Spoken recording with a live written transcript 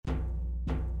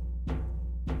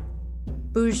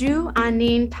Bonjour,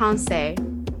 Anine Tansé.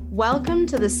 Welcome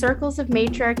to the Circles of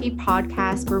Matriarchy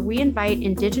podcast, where we invite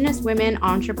Indigenous women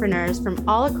entrepreneurs from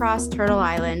all across Turtle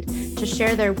Island to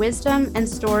share their wisdom and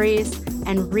stories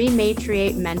and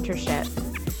rematriate mentorship.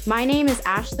 My name is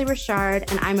Ashley Richard,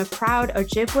 and I'm a proud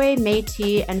Ojibwe,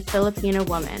 Métis, and Filipino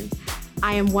woman.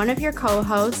 I am one of your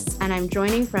co-hosts, and I'm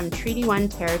joining from Treaty 1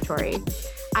 territory.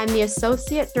 I'm the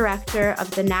Associate Director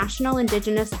of the National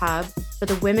Indigenous Hub for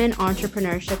the Women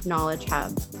Entrepreneurship Knowledge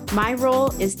Hub. My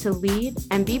role is to lead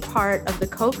and be part of the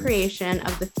co-creation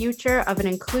of the future of an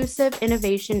inclusive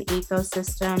innovation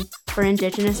ecosystem for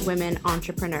Indigenous women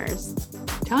entrepreneurs.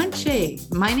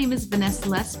 Tanche, my name is Vanessa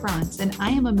Lesperance, and I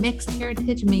am a mixed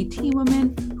heritage Métis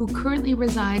woman who currently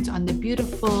resides on the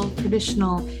beautiful,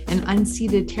 traditional, and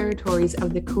unceded territories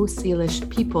of the Coast Salish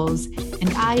peoples, and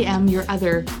I am your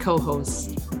other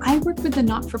co-host. I work with the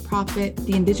not-for-profit,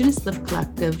 the Indigenous Lift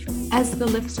Collective, as the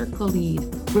Lift Circle lead,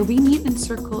 where we meet in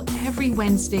circle every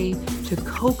Wednesday to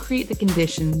co-create the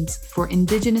conditions for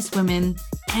Indigenous women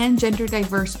and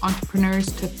gender-diverse entrepreneurs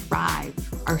to thrive.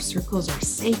 Our circles are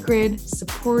sacred,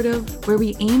 supportive, where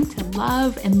we aim to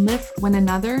love and lift one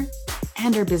another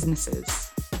and our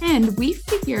businesses. And we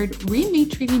figured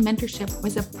Rematriating Mentorship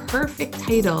was a perfect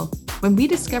title when we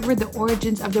discovered the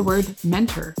origins of the word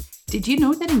mentor. Did you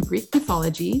know that in Greek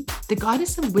mythology, the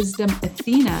goddess of wisdom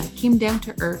Athena came down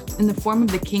to earth in the form of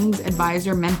the king's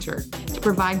advisor mentor to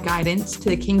provide guidance to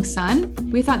the king's son?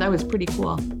 We thought that was pretty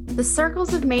cool. The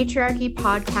Circles of Matriarchy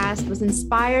podcast was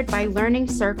inspired by learning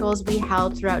circles we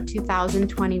held throughout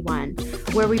 2021,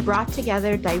 where we brought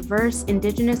together diverse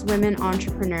Indigenous women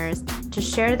entrepreneurs to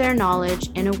share their knowledge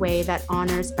in a way that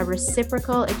honors a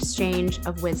reciprocal exchange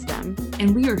of wisdom.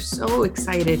 And we are so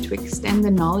excited to extend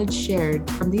the knowledge shared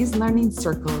from these learning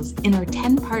circles in our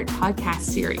 10-part podcast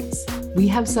series. We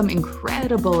have some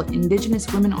incredible Indigenous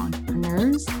women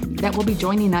entrepreneurs that will be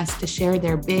joining us to share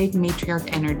their big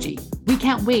matriarch energy. We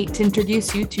can't wait to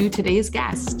introduce you to today's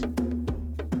guest.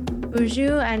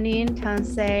 Bonjour, Anine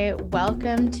Tansé.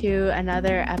 Welcome to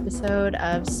another episode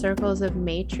of Circles of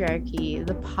Matriarchy,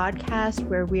 the podcast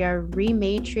where we are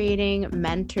rematriating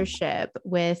mentorship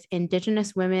with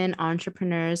Indigenous women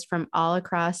entrepreneurs from all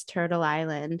across Turtle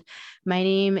Island. My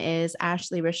name is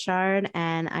Ashley Richard,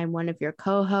 and I'm one of your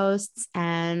co-hosts,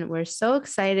 and we're so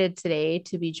excited today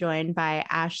to be joined by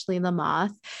Ashley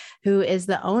Lamoth, who is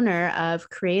the owner of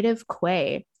Creative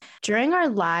Quay. During our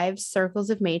live Circles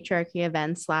of Matriarchy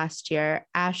events last year,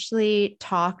 Ashley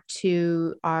talked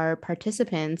to our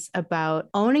participants about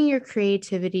owning your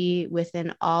creativity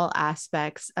within all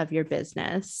aspects of your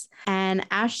business. And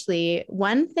Ashley,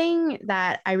 one thing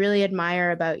that I really admire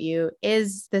about you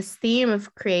is this theme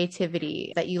of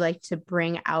creativity that you like to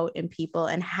bring out in people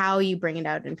and how you bring it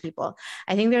out in people.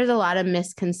 I think there's a lot of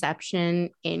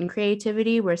misconception in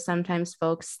creativity where sometimes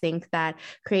folks think that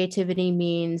creativity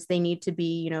means they need to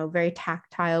be, very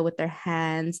tactile with their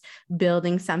hands,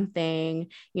 building something,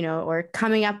 or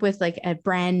coming up with like a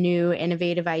brand new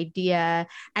innovative idea.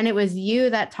 And it was you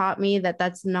that taught me that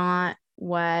that's not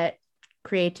what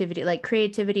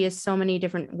creativity is so many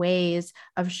different ways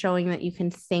of showing that you can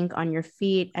think on your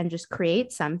feet and just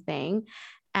create something.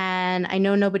 And I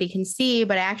know nobody can see,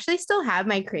 but I actually still have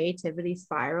my creativity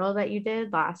spiral that you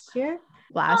did last year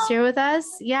with us.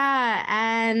 Yeah.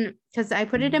 And because I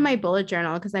put it in my bullet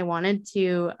journal because I wanted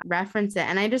to reference it.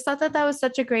 And I just thought that that was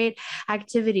such a great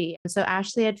activity. So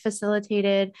Ashley had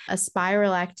facilitated a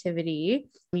spiral activity.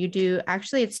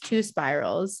 It's 2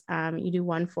 spirals. You do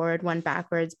one forward, one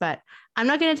backwards, but I'm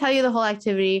not going to tell you the whole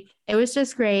activity. It was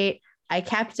just great. I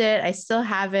kept it. I still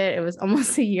have it. It was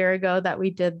almost a year ago that we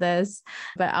did this,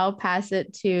 but I'll pass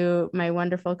it to my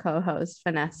wonderful co-host,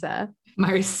 Vanessa.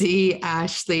 Merci,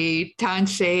 Ashley,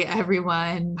 Tanche,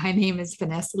 everyone. My name is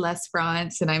Vanessa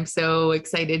Lesperance, and I'm so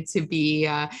excited to be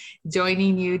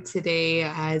joining you today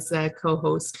as a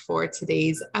co-host for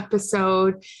today's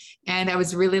episode. And I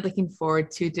was really looking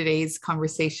forward to today's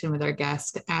conversation with our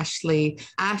guest, Ashley.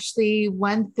 Ashley,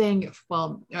 one thing,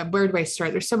 where do I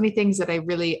start? There's so many things that I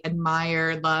really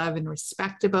admire, love, and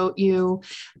respect about you.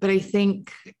 But I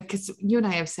think because you and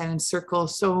I have sat in circle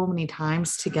so many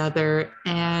times together,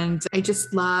 and I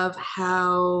just love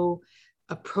how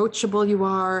approachable you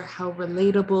are, how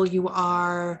relatable you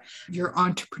are, your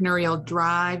entrepreneurial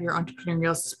drive, your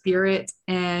entrepreneurial spirit,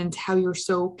 and how you're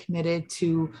so committed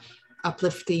to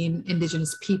uplifting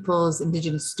Indigenous peoples,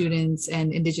 Indigenous students,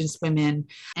 and Indigenous women,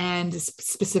 and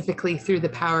specifically through the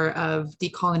power of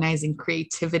decolonizing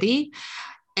creativity.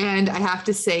 And I have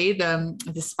to say the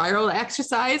spiral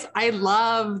exercise, I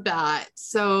love that.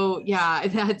 So yeah,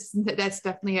 that's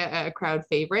definitely a crowd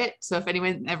favorite. So if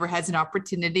anyone ever has an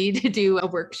opportunity to do a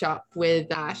workshop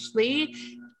with Ashley,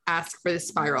 ask for the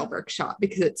spiral workshop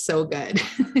because it's so good.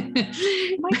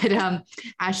 But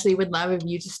Ashley, would love if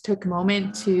you just took a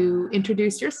moment to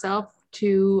introduce yourself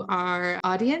to our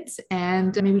audience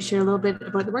and maybe share a little bit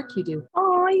about the work you do.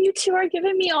 Oh, you two are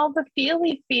giving me all the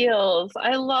feely feels.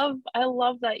 I love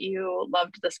that you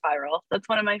loved the spiral. That's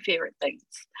one of my favorite things.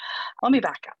 Let me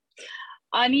back up.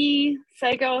 Ani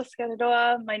Sego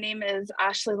Skanadoa. My name is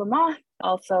Ashley Lamont,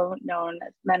 also known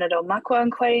as Menado Makwa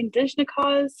and Kwe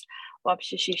Indigenous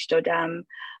Wapshishistodem,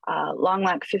 Long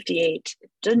Lac 58,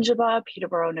 Dunjaba,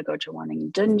 Peterborough,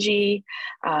 Nagojawaning, Dunji,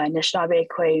 Anishinaabe,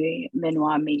 Kwe,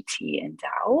 Minwa, Métis, and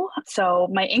Dao. So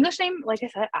my English name, like I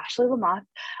said, Ashley Lamont.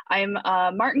 I'm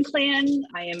Martin Clan.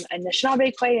 I am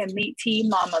Anishinaabe, Kwe, and Métis,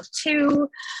 mom of two.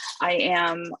 I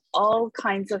am all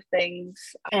kinds of things,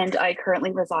 and I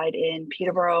currently reside in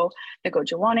Peterborough,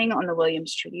 Nagojawaning on the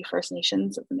Williams Treaty First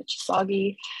Nations of the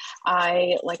Mississauga.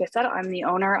 Like I said, I'm the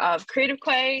owner of Creative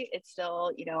Kwe. It's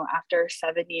still, after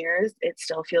 7 years, it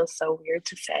still feels so weird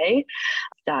to say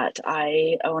that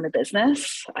I own a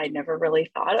business. I never really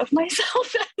thought of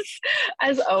myself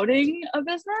as owning a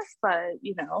business, but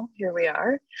here we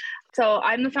are. So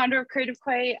I'm the founder of Creative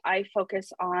Kwe. I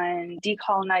focus on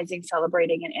decolonizing,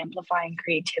 celebrating, and amplifying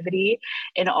creativity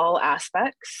in all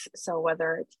aspects. So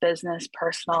whether it's business,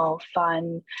 personal,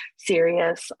 fun,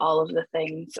 serious, all of the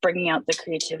things, bringing out the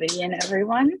creativity in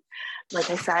everyone. Like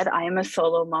I said, I am a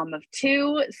solo mom of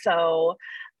two. So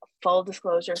full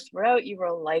disclosure throughout, you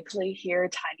will likely hear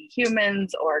tiny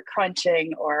humans or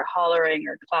crunching or hollering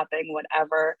or clapping,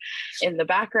 whatever, in the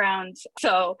background.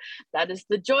 So that is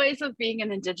the joys of being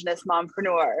an Indigenous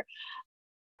mompreneur.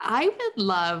 I would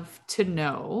love to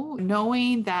know,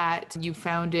 knowing that you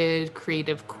founded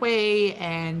Creative Kwe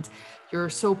and you're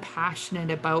so passionate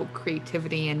about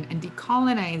creativity and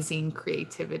decolonizing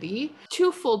creativity.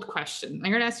 Twofold question.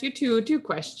 I'm going to ask you two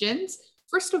questions.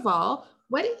 First of all,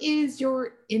 what is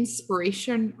your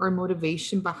inspiration or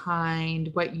motivation behind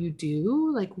what you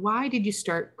do? Like, why did you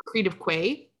start Creative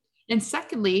Kwe? And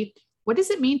secondly, what does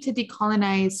it mean to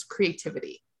decolonize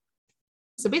creativity?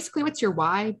 So basically, what's your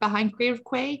why behind Creative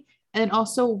Kwe? And then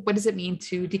also, what does it mean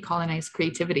to decolonize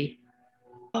creativity?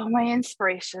 Oh, my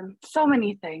inspiration. So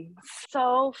many things.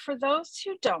 So for those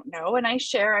who don't know, and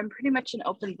I'm pretty much an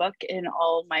open book in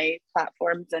all my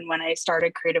platforms. And when I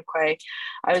started Creative Kwe,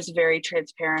 I was very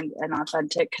transparent and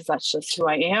authentic because that's just who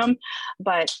I am.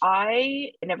 But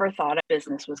I never thought a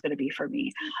business was going to be for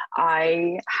me.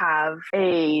 I have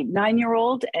a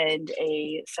 9-year-old and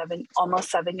a almost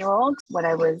 7-year-old. When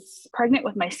I was pregnant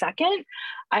with my second,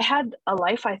 I had a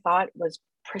life I thought was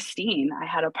pristine. I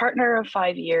had a partner of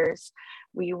 5 years.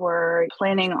 We were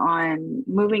planning on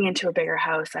moving into a bigger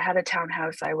house. I had a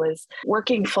townhouse. I was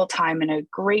working full time in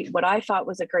what I thought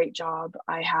was a great job.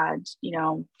 I had,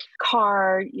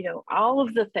 car, all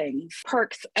of the things,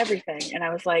 perks, everything. And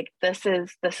I was like, this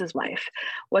is life.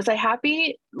 Was I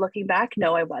happy? Looking back,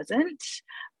 no, I wasn't.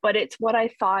 But it's what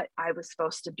I thought I was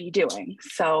supposed to be doing.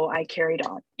 So I carried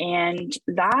on. And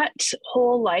that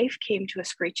whole life came to a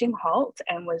screeching halt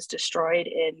and was destroyed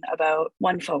in about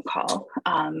one phone call.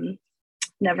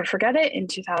 Never forget it. In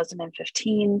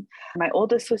 2015, my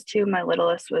oldest was 2, my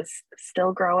littlest was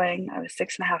still growing. I was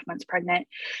 6.5 months pregnant.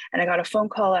 And I got a phone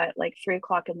call at like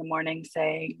 3:00 in the morning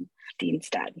saying, Dean's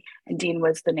dead. And Dean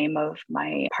was the name of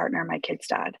my partner, my kid's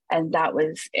dad. And that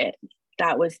was it.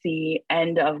 That was the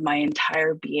end of my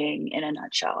entire being in a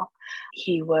nutshell.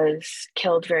 He was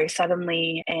killed very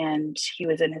suddenly, and he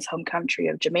was in his home country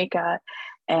of Jamaica.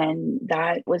 And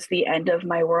that was the end of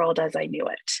my world as I knew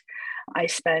it. I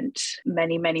spent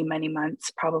many, many, many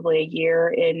months, probably a year,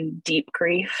 in deep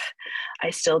grief. I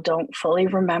still don't fully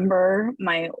remember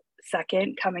my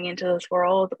second coming into this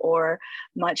world or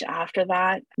much after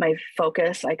that. My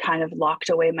focus, I kind of locked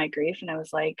away my grief, and I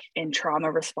was like in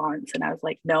trauma response. And I was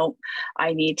like, no,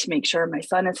 I need to make sure my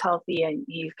son is healthy and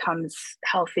he comes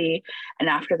healthy. And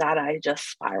after that, I just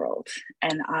spiraled,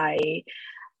 and I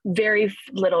very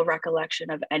little recollection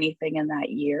of anything in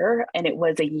that year. And it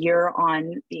was a year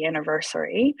on the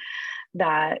anniversary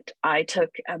that I took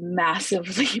a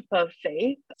massive leap of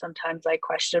faith. Sometimes I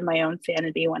question my own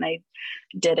sanity when I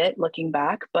did it looking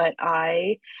back, but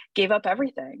I gave up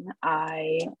everything.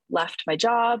 I left my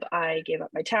job. I gave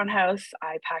up my townhouse.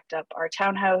 I packed up our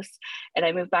townhouse and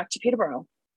I moved back to Peterborough.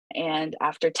 And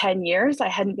after 10 years, I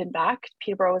hadn't been back.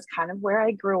 Peterborough was kind of where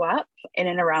I grew up, in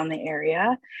and around the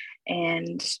area.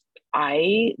 And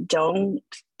I don't,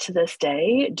 to this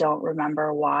day, don't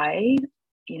remember why,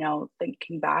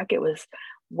 thinking back, it was,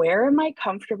 where am I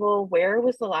comfortable? Where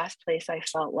was the last place I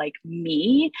felt like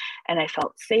me and I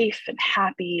felt safe and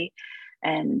happy?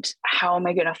 And how am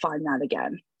I going to find that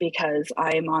again? Because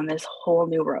I am on this whole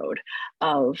new road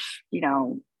of,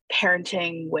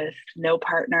 parenting with no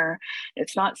partner.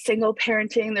 It's not single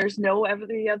parenting. There's no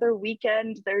every other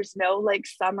weekend. There's no like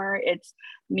summer. It's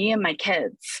me and my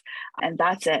kids. And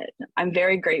that's it. I'm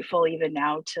very grateful even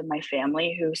now to my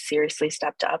family who seriously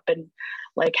stepped up and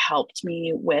like helped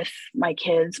me with my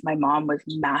kids. My mom was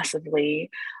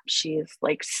she's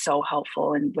like so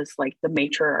helpful and was like the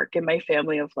matriarch in my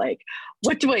family of like,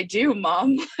 what do I do,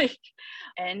 mom?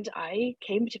 And I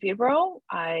came to Peterborough.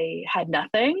 I had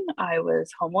nothing. I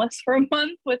was homeless for a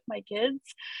month with my kids,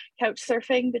 couch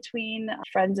surfing between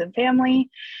friends and family.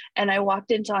 And I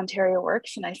walked into Ontario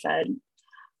Works and I said,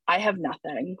 I have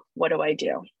nothing. What do I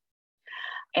do?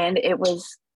 And it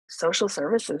was social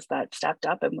services that stepped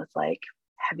up and was like,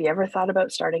 have you ever thought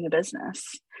about starting a business?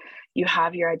 You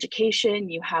have your education,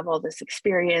 you have all this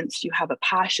experience, you have a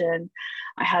passion.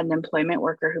 I had an employment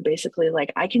worker who basically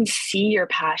like, I can see your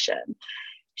passion.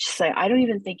 She's like, I don't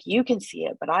even think you can see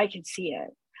it, but I can see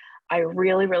it. I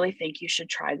really, really think you should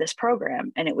try this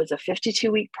program. And it was a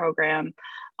 52-week program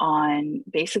on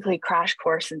basically crash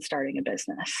course in starting a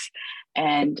business.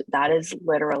 And that is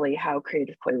literally how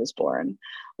Creative Koi was born,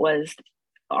 was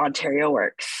Ontario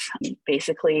Works,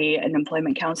 basically an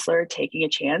employment counselor taking a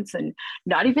chance and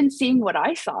not even seeing what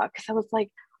I saw. Cause I was like,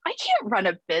 I can't run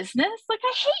a business. Like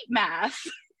I hate math.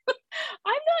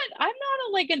 I'm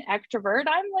not like an extrovert.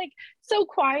 I'm like so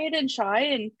quiet and shy.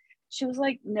 And she was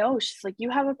like, no, she's like, you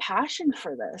have a passion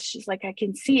for this. She's like, I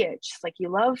can see it. She's like, you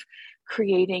love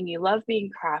creating, you love being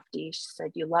crafty. She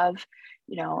said, you love,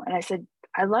 and I said,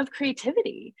 I love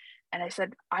creativity. And I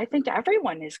said, I think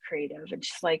everyone is creative. And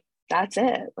she's like, that's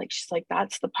it. Like, she's like,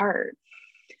 that's the part.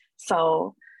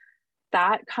 So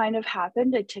that kind of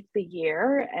happened. I took the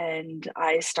year and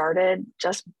I started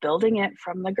just building it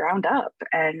from the ground up.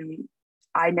 And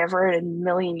I never in a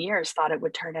million years thought it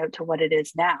would turn out to what it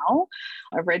is now.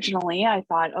 Originally, I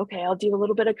thought, okay, I'll do a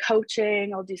little bit of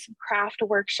coaching, I'll do some craft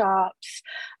workshops.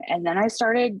 And then I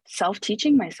started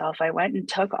self-teaching myself. I went and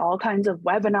took all kinds of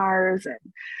webinars and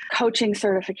coaching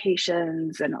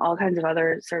certifications and all kinds of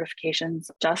other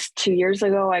certifications. Just 2 years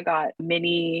ago, I got a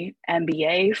mini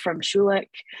MBA from Schulich,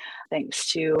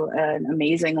 thanks to an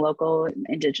amazing local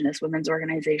Indigenous women's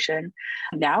organization.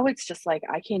 Now it's just like,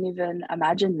 I can't even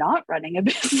imagine not running a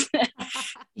business.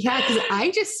 Yeah, because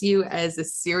I just see you as a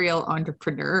serial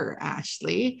entrepreneur,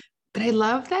 Ashley. But I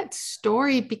love that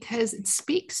story because it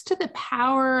speaks to the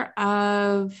power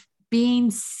of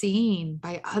being seen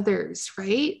by others,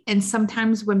 right? And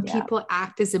sometimes when people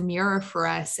act as a mirror for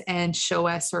us and show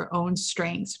us our own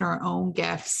strengths and our own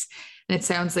gifts, and it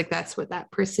sounds like that's what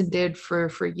that person did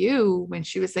for you when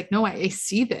she was like, no, I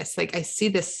see this, like I see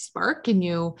this spark in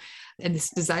you and this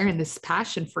desire and this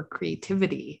passion for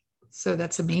creativity. So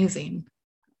that's amazing.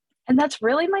 And that's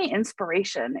really my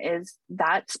inspiration, is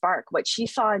that spark. What she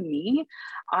saw in me,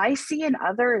 I see in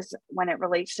others when it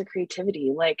relates to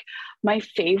creativity. Like my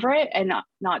favorite, and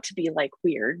not to be like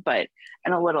weird, but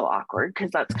and a little awkward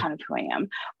because that's kind of who I am.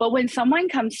 But when someone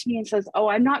comes to me and says, oh,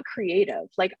 I'm not creative,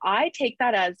 like I take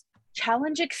that as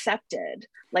challenge accepted.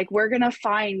 Like we're going to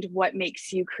find what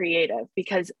makes you creative,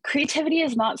 because creativity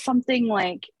is not something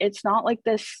like, it's not like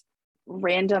this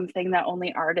random thing that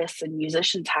only artists and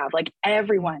musicians have. Like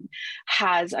everyone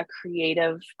has a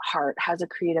creative heart, has a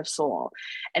creative soul.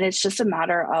 And it's just a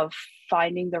matter of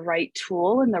finding the right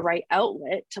tool and the right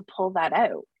outlet to pull that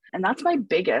out. And that's my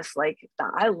biggest, like,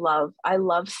 I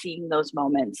love seeing those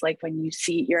moments. Like when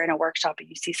you're in a workshop and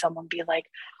you see someone be like,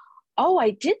 oh,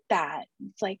 I did that.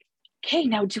 It's like, okay,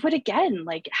 now do it again.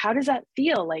 Like, how does that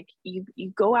feel? Like you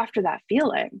go after that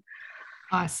feeling.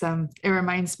 Awesome. It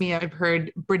reminds me, I've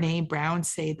heard Brene Brown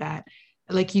say that,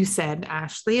 like you said,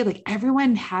 Ashley, like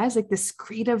everyone has like this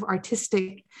creative,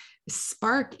 artistic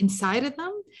spark inside of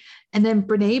them. And then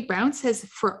Brene Brown says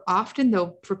for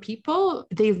people,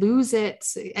 they lose it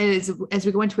as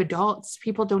we go into adults.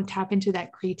 People don't tap into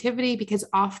that creativity because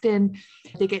often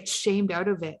they get shamed out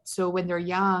of it. So when they're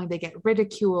young, they get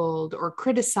ridiculed or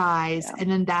criticized,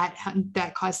 and then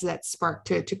that causes that spark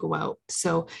to go out.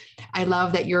 So I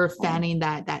love that you're fanning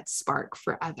that spark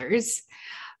for others.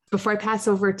 Before I pass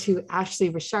over to Ashley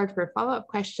Richard for a follow-up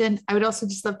question, I would also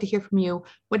just love to hear from you.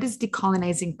 What does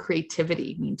decolonizing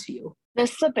creativity mean to you?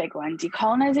 This is a big one.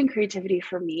 Decolonizing creativity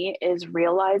for me is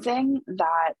realizing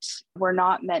that we're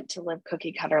not meant to live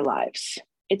cookie cutter lives.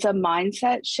 It's a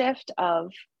mindset shift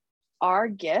of our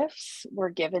gifts were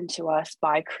given to us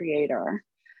by Creator.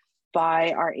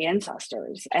 by our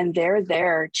ancestors, and they're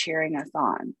there cheering us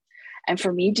on. And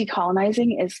for me,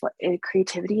 decolonizing is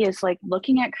creativity is like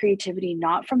looking at creativity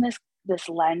not from this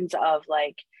lens of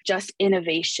like just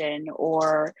innovation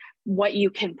or what you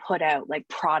can put out, like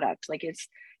product. Like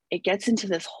it gets into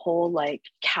this whole like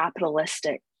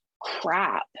capitalistic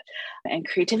crap, and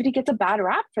creativity gets a bad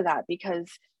rap for that because,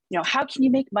 you know, how can you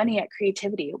make money at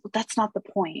creativity? Well, that's not the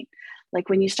point. Like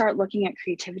when you start looking at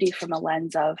creativity from a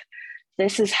lens of,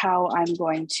 this is how I'm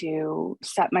going to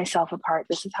set myself apart,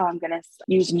 this is how I'm going to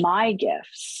use my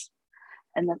gifts,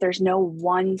 and that there's no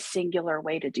one singular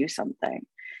way to do something.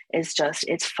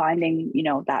 It's finding, you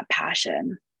know, that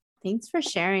passion. Thanks for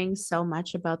sharing so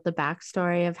much about the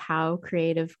backstory of how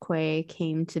Creative Quay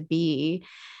came to be.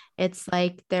 It's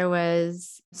like there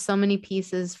was so many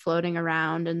pieces floating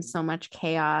around and so much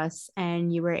chaos,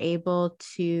 and you were able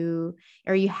to,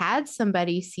 or you had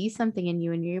somebody see something in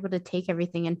you and you're able to take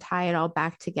everything and tie it all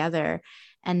back together.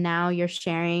 And now you're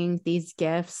sharing these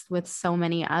gifts with so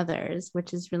many others,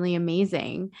 which is really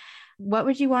amazing. What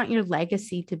would you want your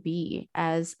legacy to be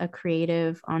as a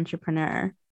creative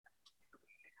entrepreneur?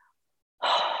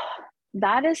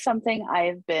 That is something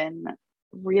I've been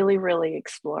really, really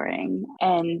exploring.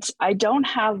 And I don't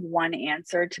have one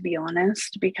answer, to be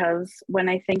honest, because when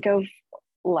I think of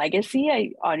legacy,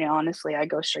 I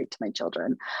go straight to my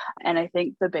children. And I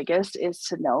think the biggest is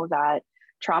to know that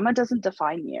trauma doesn't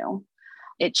define you.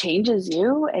 It changes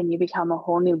you and you become a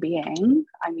whole new being.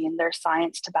 I mean, there's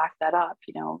science to back that up.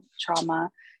 You know, trauma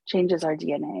changes our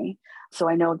DNA. So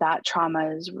I know that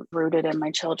trauma is rooted in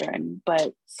my children,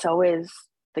 but so is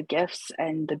the gifts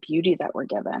and the beauty that we're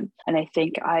given. And I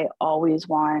think I always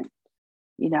want,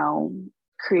 you know,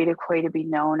 Creative Quay to be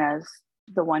known as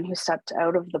the one who stepped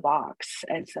out of the box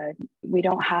and said, we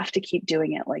don't have to keep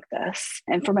doing it like this.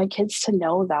 And for my kids to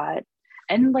know that,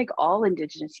 and like all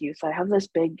Indigenous youth, I have this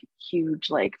big, huge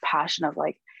like passion of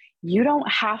like, you don't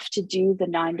have to do the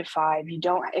 9 to 5. You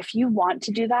don't, if you want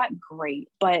to do that, great.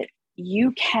 But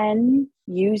you can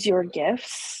use your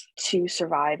gifts to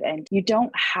survive, and you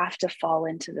don't have to fall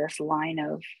into this line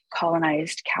of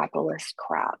colonized capitalist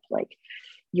crap. Like,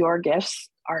 your gifts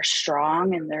are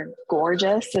strong and they're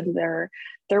gorgeous and they're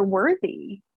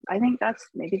worthy. I think that's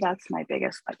my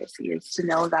biggest legacy, is to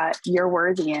know that you're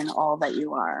worthy in all that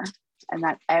you are, and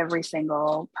that every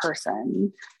single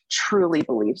person truly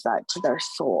believes that to their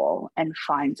soul and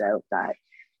finds out that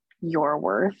your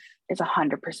worth is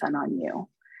 100% on you.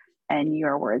 And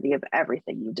you're worthy of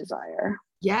everything you desire.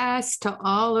 Yes, to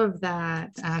all of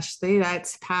that, Ashley.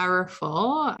 That's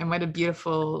powerful. And what a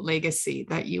beautiful legacy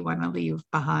that you want to leave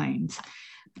behind.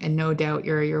 And no doubt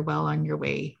you're well on your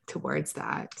way towards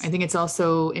that. I think it's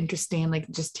also interesting, like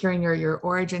just hearing your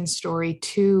origin story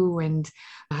too, and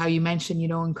how you mentioned, you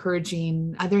know,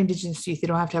 encouraging other Indigenous youth. You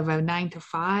don't have to have a 9 to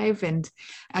 5. And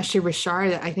Ashley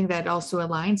Richard, I think that also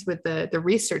aligns with the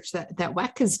research that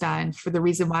WEC has done for the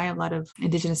reason why a lot of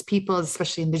Indigenous people,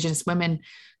 especially Indigenous women,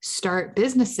 start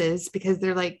businesses, because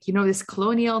they're like, you know, this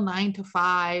colonial 9 to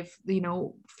 5, you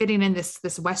know, fitting in this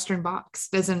Western box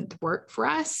doesn't work for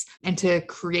us. And to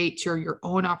create your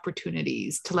own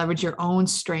opportunities, to leverage your own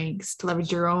strengths, to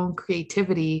leverage your own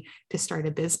creativity to start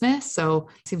a business. So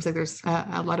it seems like there's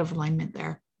a lot of alignment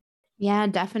there. Yeah,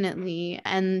 definitely.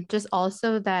 And just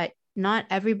also that not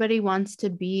everybody wants to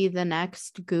be the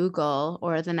next Google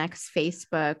or the next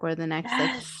Facebook or the next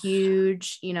like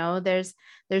huge, you know, there's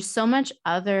so much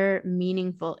other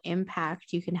meaningful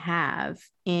impact you can have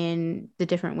in the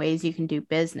different ways you can do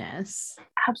business.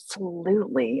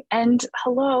 Absolutely. And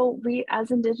hello, we as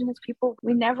Indigenous people,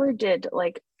 we never did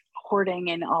like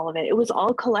hoarding and all of it. It was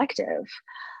all collective.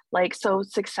 Like, so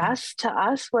success to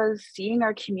us was seeing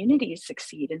our communities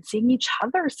succeed and seeing each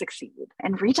other succeed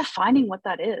and redefining what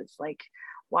that is. Like,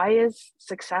 why is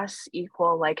success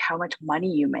equal like how much money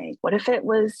you make? What if it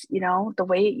was, you know, the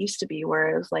way it used to be, where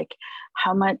it was like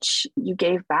how much you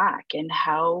gave back and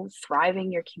how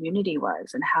thriving your community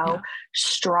was and how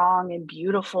strong and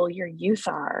beautiful your youth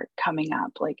are coming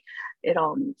up? Like, it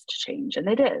all needs to change, and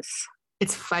it is.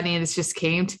 It's funny, and it just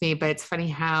came to me, but it's funny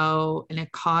how an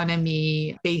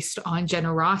economy based on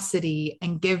generosity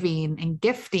and giving and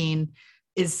gifting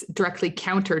is directly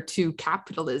counter to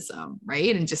capitalism,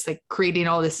 right? And just like creating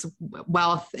all this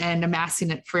wealth and amassing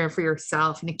it for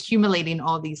yourself and accumulating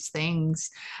all these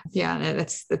things. Yeah,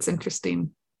 that's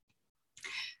interesting.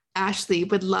 Ashley,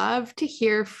 would love to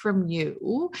hear from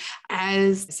you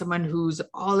as someone who's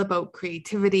all about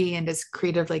creativity and does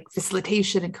creative like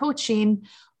facilitation and coaching.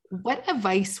 What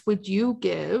advice would you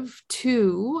give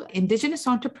to Indigenous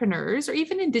entrepreneurs or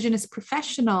even Indigenous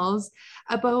professionals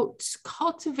about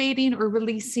cultivating or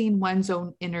releasing one's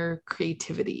own inner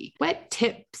creativity? What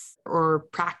tips or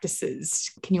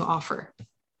practices can you offer?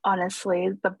 Honestly,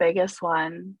 the biggest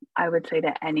one I would say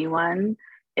to anyone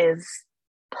is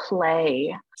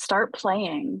play. Start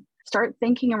playing. Start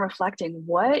thinking and reflecting.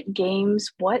 What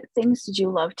games, what things did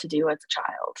you love to do as a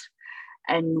child?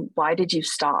 And why did you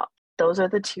stop? Those are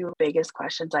the two biggest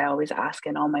questions I always ask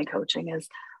in all my coaching is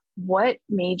what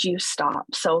made you stop?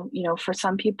 So, for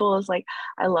some people it's like,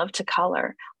 I love to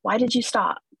color. Why did you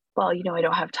stop? Well, I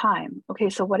don't have time. Okay,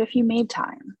 so what if you made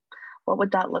time? What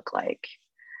would that look like?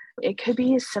 It could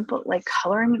be as simple like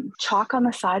coloring chalk on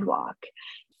the sidewalk.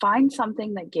 Find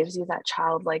something that gives you that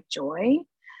childlike joy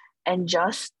and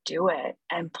just do it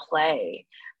and play.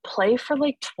 Play for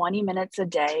like 20 minutes a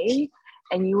day,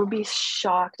 and you will be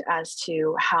shocked as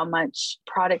to how much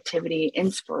productivity,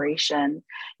 inspiration,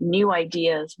 new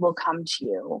ideas will come to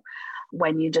you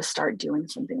when you just start doing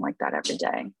something like that every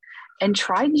day. And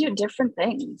try to do different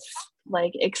things,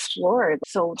 like explore.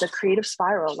 So the creative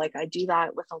spiral, like I do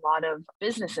that with a lot of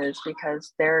businesses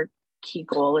because their key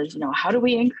goal is, how do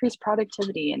we increase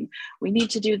productivity? And we need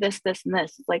to do this, this, and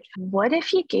this. It's like, what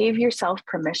if you gave yourself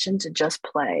permission to just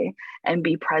play and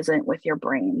be present with your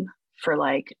brain for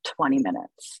like 20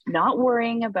 minutes, not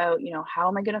worrying about, how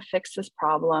am I going to fix this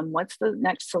problem? What's the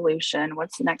next solution?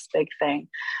 What's the next big thing?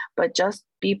 But just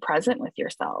be present with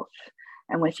yourself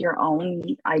and with your own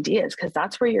ideas, because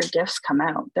that's where your gifts come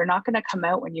out. They're not going to come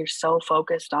out when you're so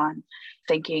focused on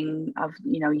thinking of,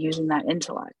 using that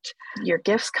intellect. Your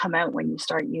gifts come out when you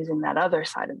start using that other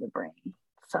side of the brain.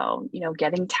 So,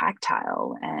 getting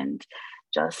tactile and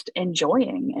just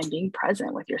enjoying and being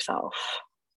present with yourself.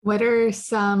 What are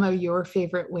some of your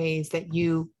favorite ways that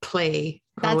you play?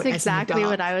 That's exactly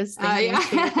what I was thinking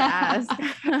to ask.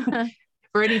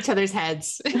 We're in each other's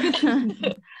heads.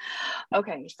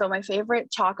 Okay, so my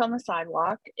favorite chalk on the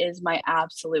sidewalk is my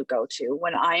absolute go-to.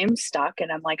 When I am stuck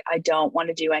and I'm like, I don't want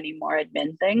to do any more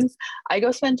admin things, I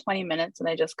go spend 20 minutes and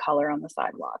I just color on the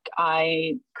sidewalk.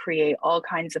 I create all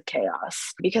kinds of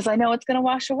chaos because I know it's going to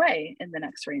wash away in the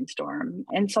next rainstorm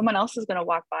and someone else is going to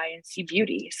walk by and see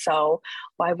beauty. So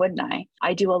why wouldn't I?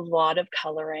 I do a lot of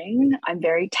coloring. I'm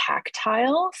very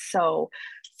tactile. So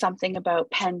something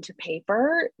about pen to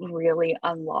paper really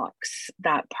unlocks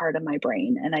that part of my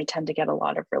brain. And I tend to get a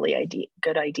lot of really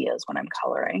good ideas when I'm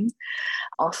coloring.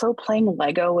 Also playing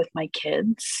Lego with my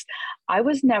kids. I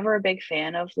was never a big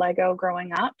fan of Lego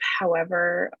growing up.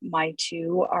 However, my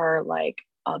two are like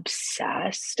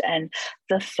obsessed, and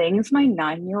the things my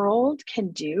 9-year-old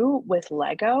can do with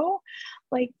Lego,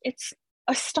 like it's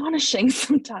astonishing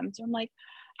sometimes. I'm like,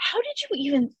 how did you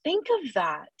even think of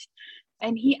that?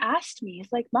 And he asked me,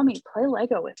 he's like, Mommy, play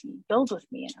Lego with me, build with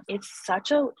me. And it's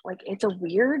it's a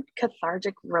weird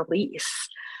cathartic release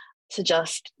to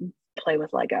just play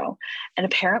with Lego. And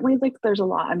apparently there's a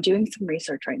lot, I'm doing some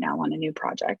research right now on a new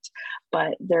project,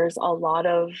 but there's a lot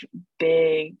of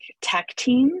big tech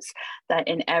teams that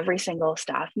in every single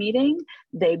staff meeting,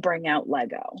 they bring out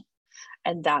Lego.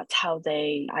 And that's how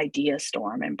they idea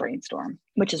storm and brainstorm,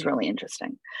 which is really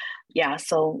interesting. Yeah,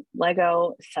 so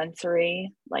Lego,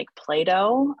 sensory, like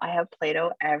Play-Doh. I have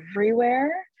Play-Doh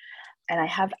everywhere. And I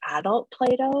have adult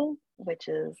Play-Doh, which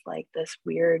is like this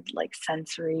weird, like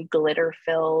sensory,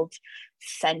 glitter-filled,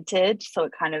 scented. So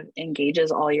it kind of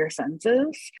engages all your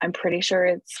senses. I'm pretty sure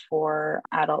it's for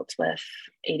adults with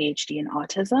ADHD and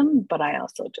autism, but I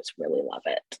also just really love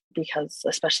it because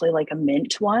especially like a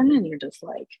mint one, and you're just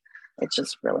like, it's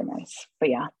just really nice. But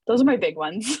yeah, those are my big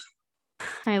ones.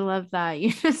 I love that.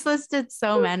 You just listed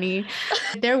so many.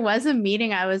 There was a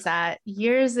meeting I was at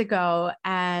years ago,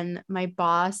 and my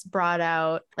boss brought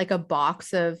out like a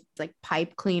box of like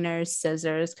pipe cleaners,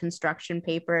 scissors, construction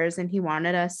papers, and he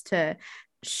wanted us to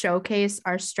showcase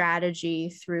our strategy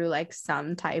through like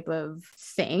some type of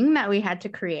thing that we had to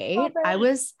create. I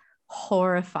was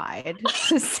horrified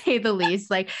to say the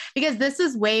least, like, because this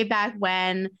is way back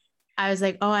when I was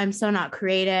like, oh, I'm so not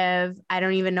creative. I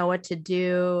don't even know what to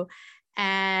do.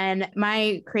 And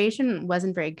my creation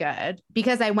wasn't very good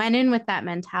because I went in with that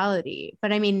mentality.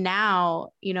 But I mean,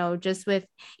 now, just with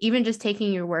even just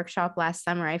taking your workshop last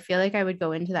summer, I feel like I would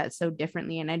go into that so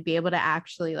differently, and I'd be able to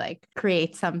actually like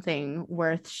create something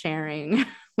worth sharing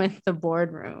with the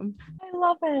boardroom. I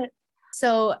love it.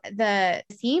 So the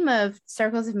theme of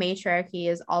Circles of Matriarchy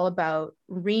is all about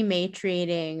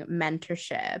rematriating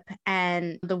mentorship,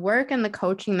 and the work and the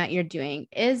coaching that you're doing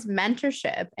is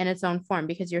mentorship in its own form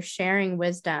because you're sharing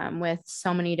wisdom with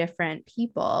so many different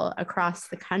people across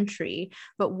the country.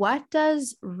 But what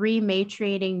does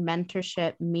rematriating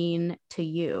mentorship mean to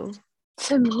you?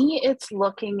 To me, it's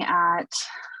looking at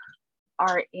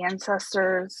our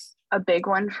ancestors. A big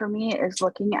one for me is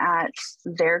looking at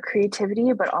their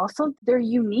creativity, but also their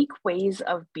unique ways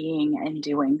of being and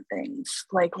doing things.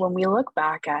 Like when we look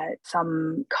back at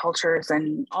some cultures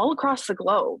and all across the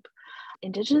globe,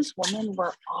 Indigenous women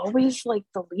were always like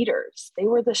the leaders. They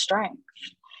were the strength.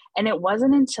 And it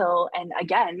wasn't until, and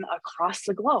again, across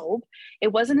the globe,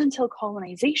 it wasn't until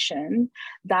colonization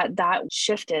that that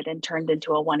shifted and turned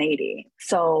into a 180.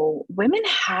 So women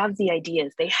have the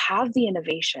ideas, they have the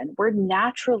innovation. We're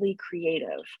naturally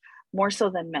creative, more so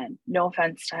than men. No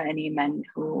offense to any men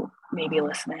who may be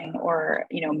listening or,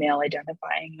 male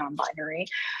identifying, non-binary,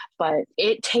 but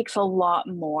it takes a lot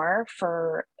more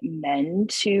for men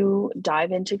to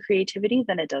dive into creativity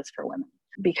than it does for women,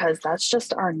 because that's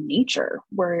just our nature.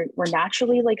 We're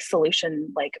naturally like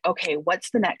solution, like, okay, what's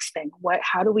the next thing?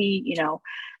 How do we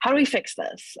fix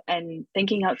this? And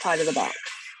thinking outside of the box.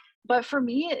 But for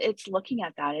me, it's looking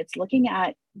at that. It's looking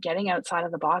at getting outside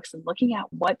of the box and looking at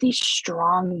what these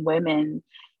strong women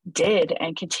did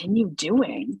and continue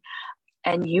doing,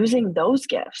 and using those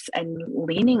gifts and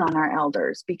leaning on our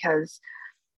elders, because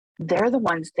they're the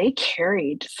ones, they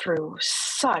carried through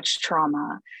such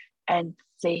trauma, and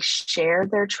they share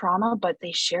their trauma, but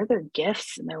they share their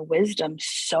gifts and their wisdom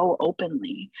so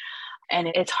openly. And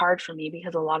it's hard for me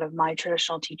because a lot of my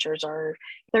traditional teachers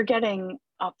they're getting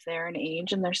up there in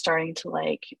age and they're starting to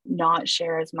like not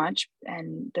share as much,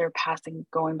 and they're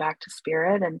going back to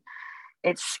spirit. And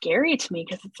it's scary to me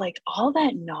because it's like all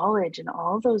that knowledge and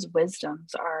all those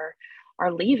wisdoms are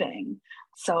leaving.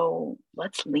 So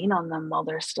let's lean on them while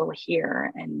they're still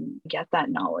here and get that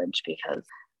knowledge, because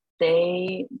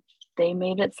they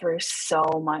made it through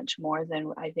so much more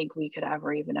than I think we could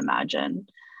ever even imagine.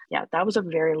 Yeah, that was a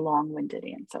very long-winded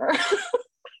answer.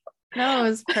 No, it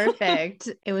was perfect.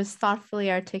 It was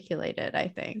thoughtfully articulated, I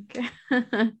think.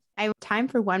 I have time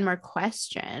for one more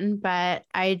question, but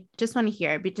I just want to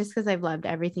hear it, just because I've loved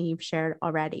everything you've shared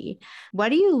already. What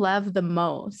do you love the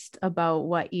most about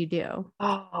what you do?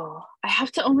 Oh, I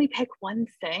have to only pick one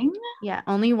thing? Yeah,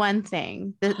 only one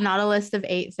thing. Not a list of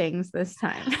 8 things this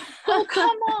time. Oh, come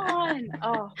on.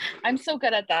 Oh, I'm so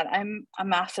good at that. I'm a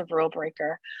massive rule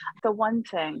breaker. The one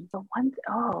thing,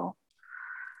 or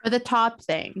the top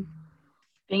thing.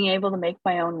 Being able to make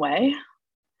my own way,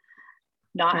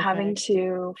 not Perfect. Having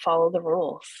to follow the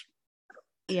rules.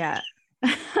 Yeah,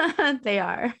 they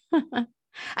are.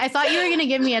 I thought you were going to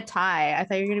give me a tie. I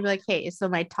thought you were going to be like, hey, so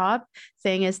my top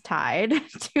thing is tied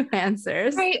 2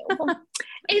 answers. Right. Well,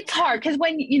 it's hard because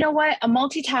when, you know what, a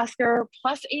multitasker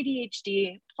plus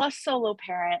ADHD plus solo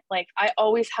parent, like I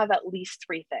always have at least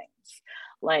 3 things.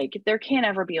 Like there can't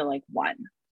ever be like one,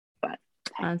 but.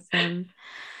 Awesome.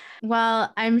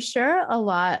 Well, I'm sure a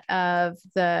lot of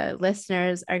the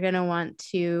listeners are going to want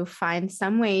to find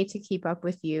some way to keep up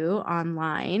with you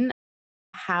online.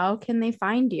 How can they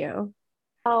find you?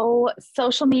 Oh,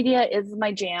 social media is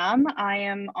my jam. I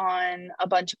am on a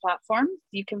bunch of platforms.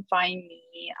 You can find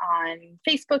me on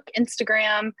Facebook,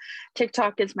 Instagram.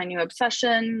 TikTok is my new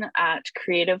obsession at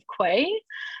Creative Quay.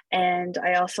 And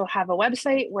I also have a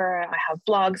website where I have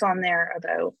blogs on there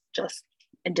about just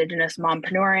Indigenous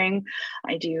mompreneuring.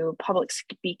 I do public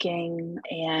speaking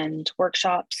and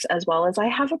workshops, as well as I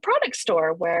have a product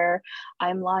store where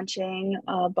I'm launching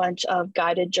a bunch of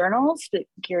guided journals that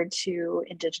geared to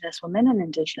Indigenous women and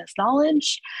Indigenous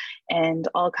knowledge, and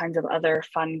all kinds of other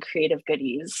fun, creative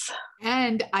goodies.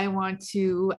 And I want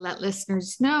to let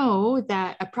listeners know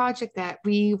that a project that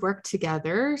we work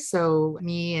together, so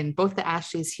me and both the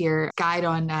Ashleys here, guide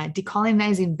on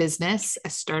decolonizing business, a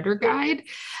starter guide.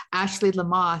 Ashley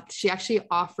Lamoth, she actually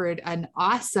offered an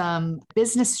awesome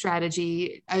business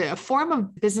strategy, a form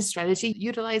of business strategy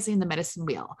utilizing the medicine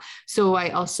wheel. So I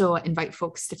also invite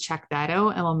folks to check that out,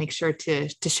 and we'll make sure to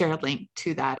share a link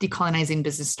to that decolonizing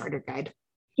business starter guide.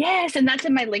 Yes, and that's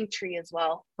in my link tree as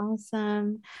well.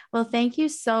 Awesome. Well, thank you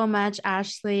so much,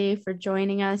 Ashley, for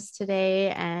joining us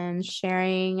today and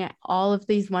sharing all of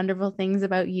these wonderful things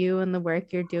about you and the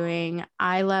work you're doing.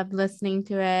 I loved listening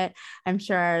to it. I'm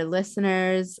sure our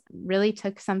listeners really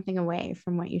took something away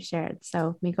from what you shared.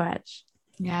 So, miigwech.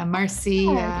 Yeah, Marcy,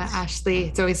 Ashley,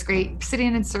 it's always great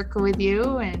sitting in circle with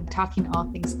you and talking all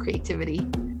things creativity.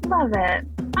 love it.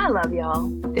 I love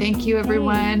y'all. Thank you,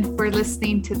 everyone, for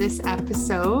listening to this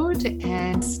episode,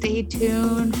 and stay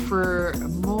tuned for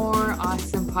more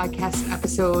awesome podcast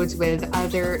episodes with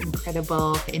other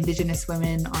incredible Indigenous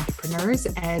women entrepreneurs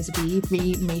as we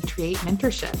rematriate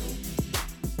mentorship.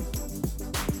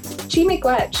 Chi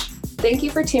miigwech. Thank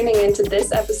you for tuning in to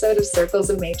this episode of Circles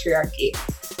of Matriarchy.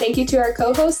 Thank you to our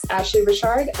co-hosts, Ashley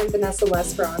Richard and Vanessa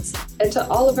Lesperance, and to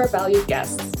all of our valued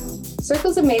guests.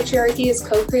 Circles of Matriarchy is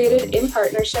co-created in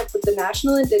partnership with the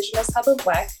National Indigenous Hub of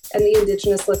WEC and the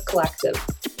Indigenous Lift Collective.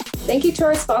 Thank you to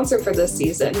our sponsor for this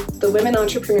season, the Women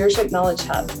Entrepreneurship Knowledge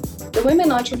Hub. The Women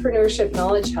Entrepreneurship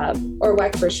Knowledge Hub, or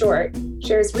WEC for short,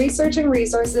 shares research and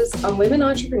resources on women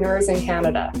entrepreneurs in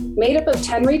Canada. Made up of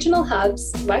 10 regional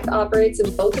hubs, WEC operates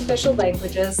in both official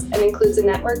languages and includes a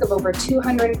network of over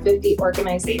 250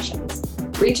 organizations,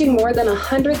 reaching more than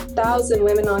 100,000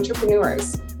 women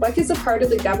entrepreneurs. WEC is a part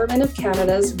of the Government of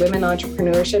Canada's Women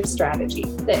Entrepreneurship Strategy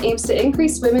that aims to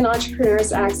increase women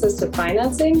entrepreneurs' access to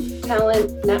financing,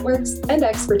 talent, networks, and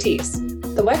expertise.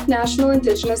 The WEC National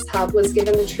Indigenous Hub was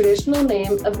given the traditional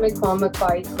name of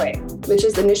Mi'kmaq, which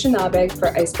is Anishinaabe for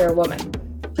Ice Bear Woman.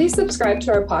 Please subscribe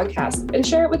to our podcast and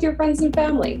share it with your friends and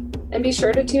family. And be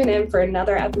sure to tune in for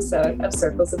another episode of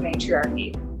Circles of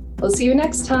Matriarchy. We'll see you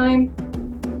next time.